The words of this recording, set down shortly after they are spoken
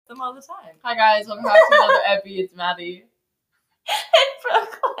them all the time. Hi guys, welcome back to another epi. It's Maddie. In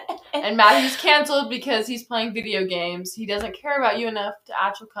Brooklyn. And Matthew's canceled because he's playing video games. He doesn't care about you enough to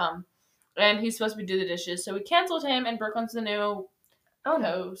actually come. And he's supposed to do the dishes. So we canceled him, and Brooklyn's the new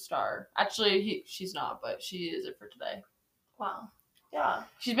co-star. Actually, she's not, but she is it for today. Wow. Yeah.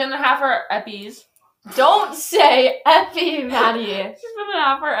 She's been in half our epis. Don't say epi, Maddie. She's been in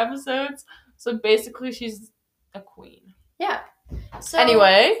half our episodes. So basically, she's a queen. Yeah. So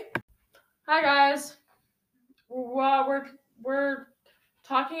anyway, hi guys. We're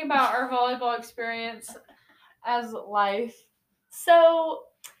talking about our volleyball experience as life. So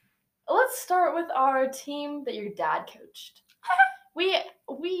let's start with our team that your dad coached. We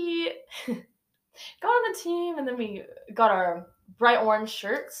got on the team, and then we got our bright orange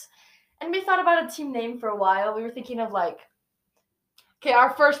shirts, and we thought about a team name for a while. We were thinking of okay,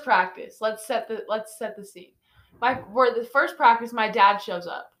 our first practice. Let's set the scene. The first practice, my dad shows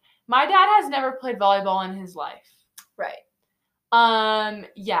up. My dad has never played volleyball in his life. Right.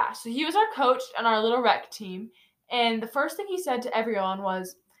 Yeah, so he was our coach on our little rec team, and the first thing he said to everyone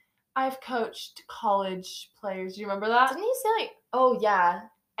was, I've coached college players. Do you remember that? Didn't he say oh yeah.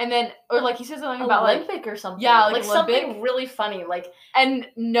 And then, or he said something about Olympic or something. Yeah, Olympic. Something really funny. And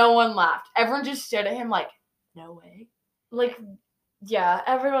no one laughed. Everyone just stared at him no way. Yeah,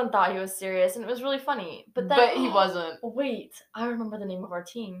 everyone thought he was serious, and it was really funny. But he wasn't. Wait, I remember the name of our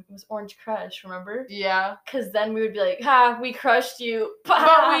team. It was Orange Crush, remember? Yeah. Because then we would be like, ha, we crushed you.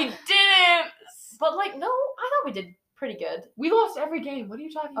 But we didn't. But no, I thought we did pretty good. We lost every game. What are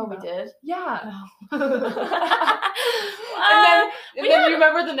you talking about? Oh, we did? Yeah. Oh. and then you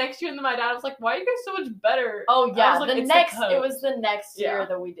remember the next year, and then my dad was like, why are you guys so much better? Oh, yeah. It was the next year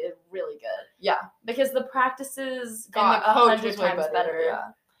that we did really good. Yeah. Because the practices and got the coach 100 was way times better.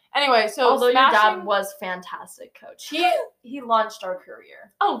 Yeah. Anyway, so although your dad was fantastic coach. He launched our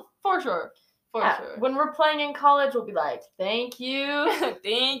career. Oh, for sure. For yeah. sure. When we're playing in college, we'll be like, thank you.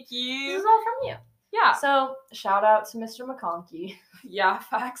 Thank you. This is all from you. Yeah. So, shout out to Mr. McConkey. Yeah,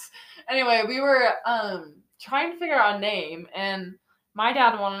 facts. Anyway, we were trying to figure out a name, and my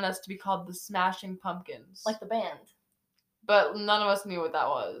dad wanted us to be called the Smashing Pumpkins. Like the band. But none of us knew what that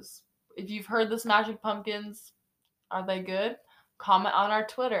was. If you've heard the Smashing Pumpkins, are they good? Comment on our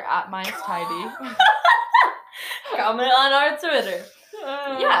Twitter @Mine'sTidy. Comment on our Twitter.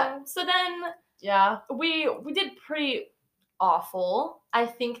 Yeah. So then, yeah, we did pretty awful. I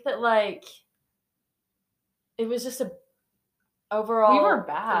think that it was just overall. We were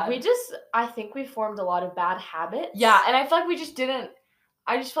bad. I think we formed a lot of bad habits. Yeah, and I feel like we just didn't.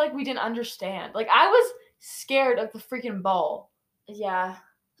 I just feel like we didn't understand. I was scared of the freaking ball. Yeah.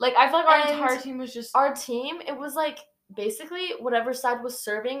 I feel like our entire team was just. Our team, it was basically whatever side was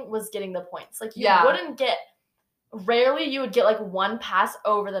serving was getting the points. Wouldn't get. Rarely you would get one pass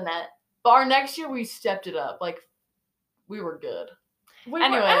over the net. But our next year we stepped it up. We were good. We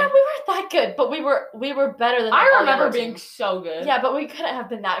weren't that good, but we were better than. I remember being so good. Yeah, but we couldn't have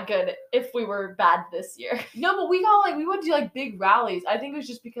been that good if we were bad this year. No, but we got we would do big rallies. I think it was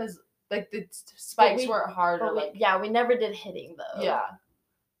just because the spikes weren't hard. We never did hitting though. Yeah.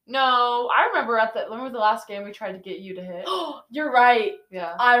 No, I remember the last game we tried to get you to hit. You're right.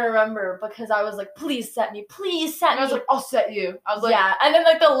 Yeah. I remember because I was like, please set me. And I was like, I'll set you. I was like, yeah. And then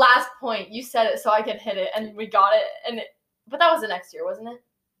the last point, you set it so I could hit it, and we got it. But that was the next year, wasn't it?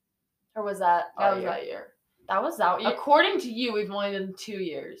 Or was that? That was that year. That was that year. According to you, we've only done 2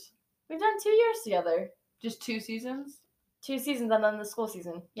 years. We've done 2 years together. Just 2 seasons? 2 seasons and then the school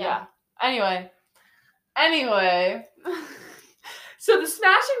season. Yeah. Anyway. So the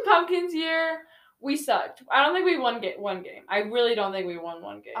Smashing Pumpkins year, we sucked. I don't think we won one game. I really don't think we won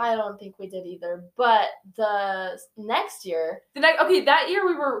one game. I don't think we did either. But the next year... that year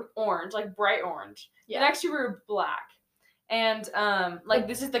we were orange, bright orange. Yeah. The next year we were black. And,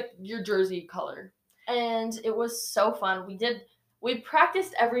 this is your jersey color. And it was so fun. We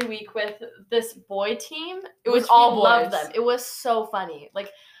practiced every week with this boy team. It was all boys. Loved them. It was so funny.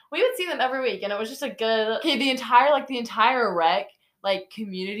 We would see them every week, and it was just a good... Okay, the entire rec,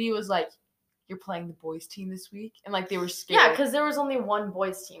 community was you're playing the boys team this week? And, they were scared. Yeah, because there was only one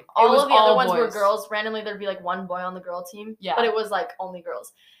boys team. All of the other ones were girls. Randomly, there'd be, one boy on the girl team. Yeah. But it was, they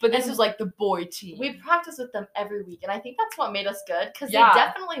girls. But this is, the boy team. We practiced with them every week, and I think that's what made us good, because they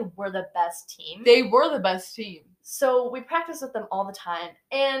definitely were the best team. They were the best team. So, we practiced with them all the time,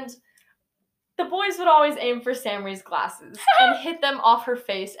 and the boys would always aim for Samri's glasses and hit them off her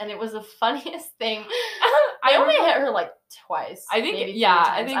face, and it was the funniest thing. I only hit her twice. I think, maybe 3 times.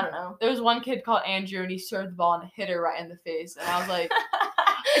 I think don't know. There was one kid called Andrew, and he served the ball and hit her right in the face, and I was like,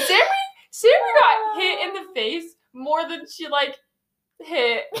 Samri got hit in the face more than she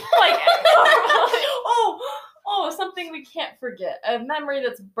hit. Something we can't forget. A memory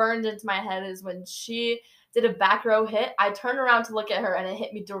that's burned into my head is when she did a back row hit. I turned around to look at her and it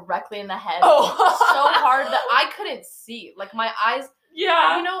hit me directly in the head. Oh. So hard that I couldn't see. Like my eyes.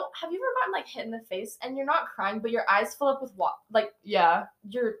 Yeah. You know, have you ever gotten like hit in the face and you're not crying, but your eyes fill up with water? Like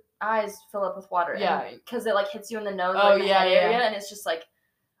your eyes fill up with water. Yeah. Because it like hits you in the nose, oh like the yeah, head area, and it's just like,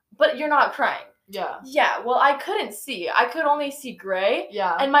 but you're not crying. Yeah. Yeah, well, I couldn't see. I could only see gray.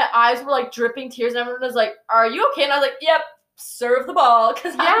 Yeah. And my eyes were, like, dripping tears, and everyone was like, are you okay? And I was like, yep, serve the ball.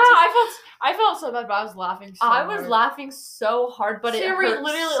 Cause I felt so bad, but I was laughing so hard. I was laughing so hard, but it hurt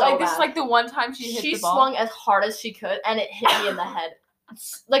literally, so like, bad. this is, like, the one time she hit the ball. She swung as hard as she could, and it hit me in the head.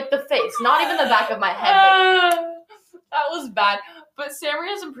 Like, the face, not even the back of my head. That was bad. But Sammy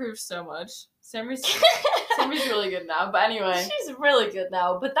has improved so much. Sammy's really good now. But anyway. She's really good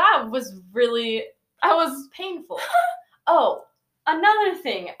now, but that was painful. Oh, another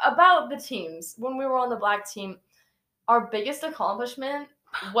thing about the teams. When we were on the black team, our biggest accomplishment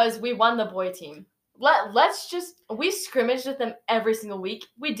was we won the boy team. We scrimmaged with them every single week.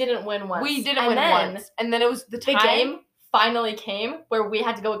 We didn't win once. And then it was the game finally came where we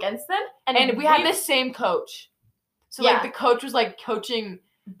had to go against them. And we had the same coach. So, like, the coach was, like, coaching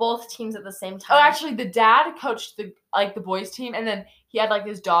both teams at the same time. Oh, actually, the dad coached the boys team, and then he had, like,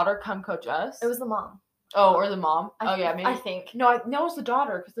 his daughter come coach us. It was the mom. Oh, or the mom. Maybe. I think. No, it was the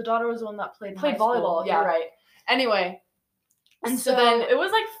daughter, because the daughter was the one that played volleyball. Yeah. You're right. Anyway. And so then it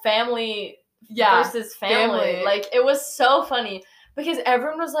was, like, family versus family. Like, it was so funny, because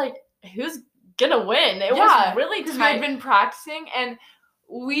everyone was like, who's gonna win? It was really tight. Because we had been practicing, and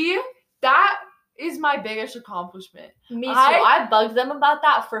that is my biggest accomplishment. Me too. I bugged them about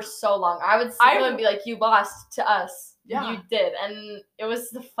that for so long. I would see them and be like, you lost to us. Yeah. You did. And it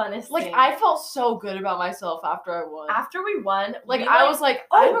was the funnest thing. Like, I felt so good about myself after I won. After we won, I was like,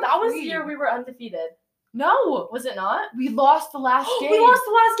 that was the year we were undefeated. No. Was it not? We lost the last game. We lost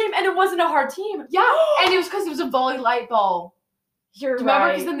the last game, and it wasn't a hard team. Yeah. And it was because it was a volley light ball. You're right.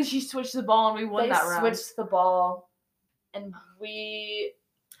 Remember? Because then she switched the ball, and we won that round. They switched the ball, and we...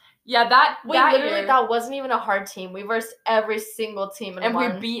 Yeah, that wasn't even a hard team. We versed every single team and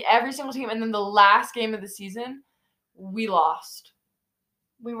won. We beat every single team. And then the last game of the season, we lost.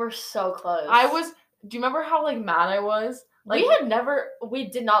 We were so close. Do you remember how, like, mad I was? Like, we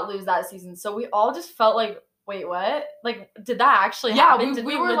did not lose that season. So we all just felt like, wait, what? Like, did that actually happen? Did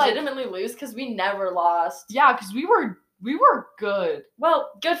we legitimately lose? Because we never lost. Yeah, because we were good. Well,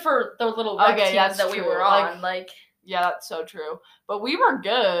 good for the little rec teams that we were on. Yeah, that's so true. But we were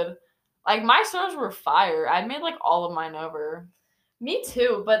good. Like, my serves were fire. I made, like, all of mine over. Me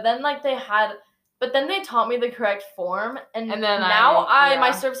too. But then, like, they taught me the correct form. And then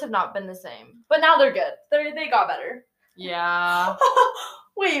my serves have not been the same. But now they're good. They got better. Yeah.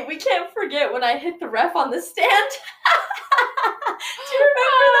 Wait, we can't forget when I hit the ref on the stand. Do you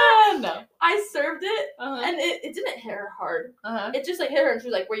remember that? No. I served it, and it didn't hit her hard. It just, like, hit her, and she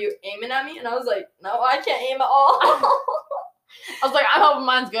was like, were you aiming at me? And I was like, no, I can't aim at all. I was like, I hope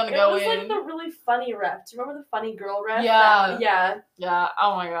mine's gonna go in. It was, like, the really funny ref. Do you remember the funny girl ref? Yeah. Yeah.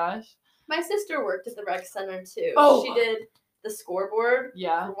 Oh, my gosh. My sister worked at the rec center, too. Oh. She did the scoreboard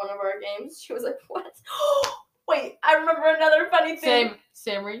for one of our games. She was like, what? Wait, I remember another funny thing.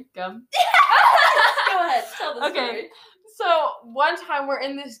 Sammy, come. Go ahead, tell the story. So, one time we're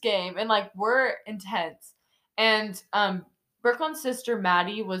in this game, and, like, we're intense. And, Brooklyn's sister,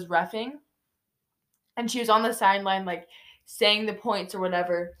 Maddie, was reffing. And she was on the sideline, like, saying the points or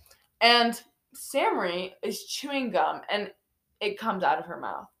whatever. And Sammy is chewing gum, and it comes out of her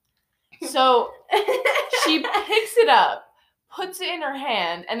mouth. So, she picks it up, puts it in her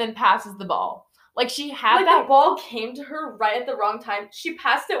hand, and then passes the ball. Like, she had the ball came to her right at the wrong time. She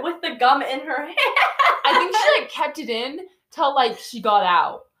passed it with the gum in her hand. I think she, like, kept it in till, like, she got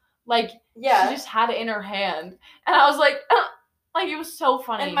out. Like, she just had it in her hand. And I was like, like, it was so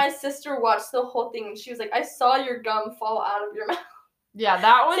funny. And my sister watched the whole thing, and she was like, I saw your gum fall out of your mouth. Yeah,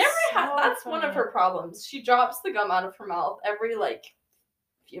 that was that's funny. One of her problems. She drops the gum out of her mouth every, like,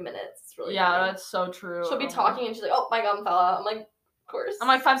 few minutes. It's really funny. That's so true. She'll be talking, and she's like, oh, my gum fell out. I'm like, of course. I'm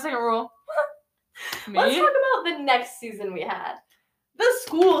like, 5-second rule. Let's talk about the next season we had. The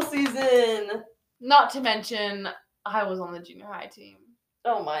school season. Not to mention, I was on the junior high team.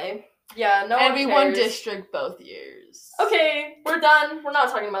 Oh my. Yeah, no and one cares. And we won district both years. Okay, we're done. We're not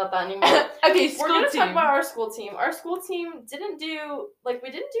talking about that anymore. Okay, school team. We're going to talk about our school team. Our school team didn't do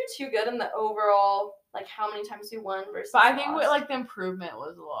too good in the overall, like, how many times we won versus But I think, the improvement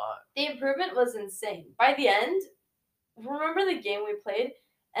was a lot. The improvement was insane. By the end, remember the game we played?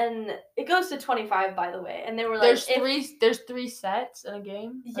 And it goes to 25, by the way. And they were like, there's 3 sets in a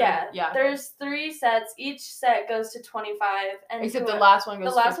game? Yeah. Yeah. There's 3 sets. Each set goes to 25. And except the last one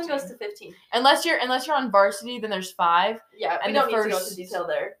goes to 15. The last one goes to 15. Unless you're on varsity, then there's 5. Yeah, and we don't need to go into detail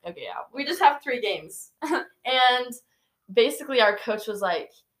there. Okay, yeah. We just have 3 games. And basically our coach was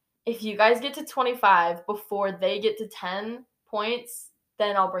like, if you guys get to 25 before they get to 10 points,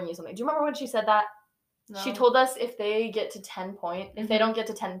 then I'll bring you something. Do you remember when she said that? No. She told us if they get to 10 points, if they don't get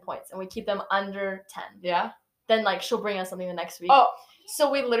to 10 points and we keep them under 10, yeah, then like she'll bring us something the next week. Oh, so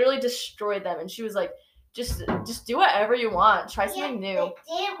we literally destroyed them, and she was like, just do whatever you want, try something new. It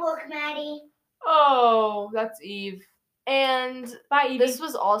did work, Maddie. Oh, that's Eve. And bye, Evie. This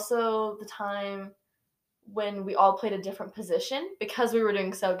was also the time when we all played a different position because we were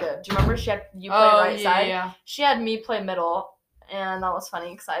doing so good. Do you remember you played right side? Yeah. She had me play middle, and that was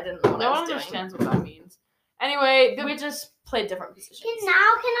funny because I didn't know what I was doing. No one understands what that means. Anyway, we just played different positions. Now can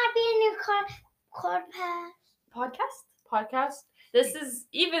I be in your podcast? This is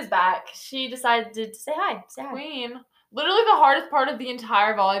Eve is back. She decided to say hi. Say hi. Queen. Literally the hardest part of the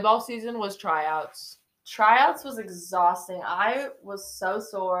entire volleyball season was tryouts. Tryouts was exhausting. I was so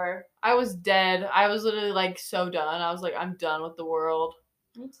sore. I was dead. I was literally like so done. I was like, I'm done with the world.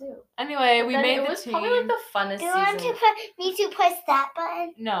 Me too. Anyway, we made the team. It was probably like the funnest season. Do you want me to press that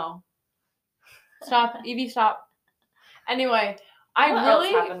button? No. Stop. Evie, stop. Anyway, what else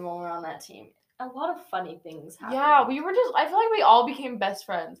happened when we were on that team? A lot of funny things happened. Yeah, we were just, I feel like we all became best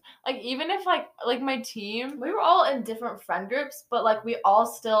friends. Like, even if, like my team. We were all in different friend groups, but, like, we all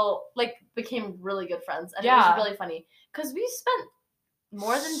still, like, became really good friends. And it was really funny. Because we spent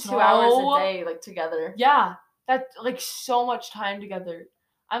more than 2 hours a day, like, together. Yeah. That's, like, so much time together.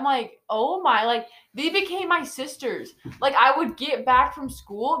 I'm like, oh my, like, they became my sisters. Like, I would get back from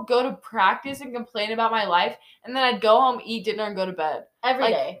school, go to practice and complain about my life, and then I'd go home, eat dinner, and go to bed. Every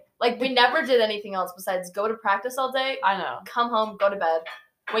day. Like, we never did anything else besides go to practice all day. I know. Come home, go to bed.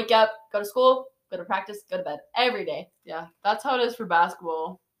 Wake up, go to school, go to practice, go to bed. Every day. Yeah, that's how it is for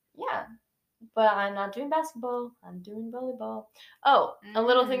basketball. Yeah. But I'm not doing basketball. I'm doing volleyball. Oh, a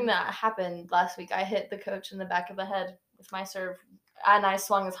little thing that happened last week. I hit the coach in the back of the head with my serve, and I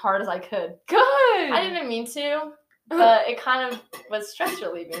swung as hard as I could. Good! I didn't mean to, but it kind of was stress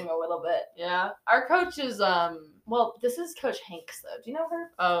relieving a little bit. Yeah. Our coach is, well, this is Coach Hanks, though. Do you know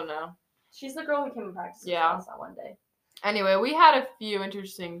her? Oh, no. She's the girl who came and practiced with us that one day. Anyway, we had a few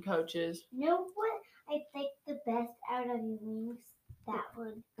interesting coaches. You know what I think the best out of your wings? That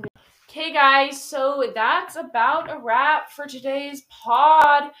one. Okay, guys, so that's about a wrap for today's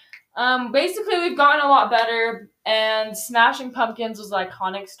pod. Basically, we've gotten a lot better, and Smashing Pumpkins was an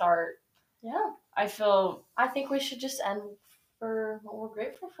iconic start. Yeah. I think we should just end for what we're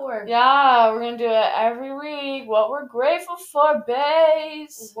grateful for. Yeah, we're going to do it every week. What we're grateful for,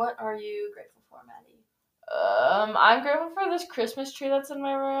 babes. What are you grateful for, Maddie? I'm grateful for this Christmas tree that's in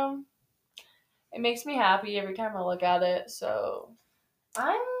my room. It makes me happy every time I look at it, so...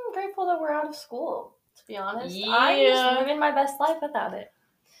 I'm grateful that we're out of school, to be honest. Yeah. I'm just living my best life without it.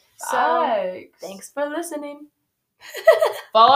 So, thanks for listening. Follow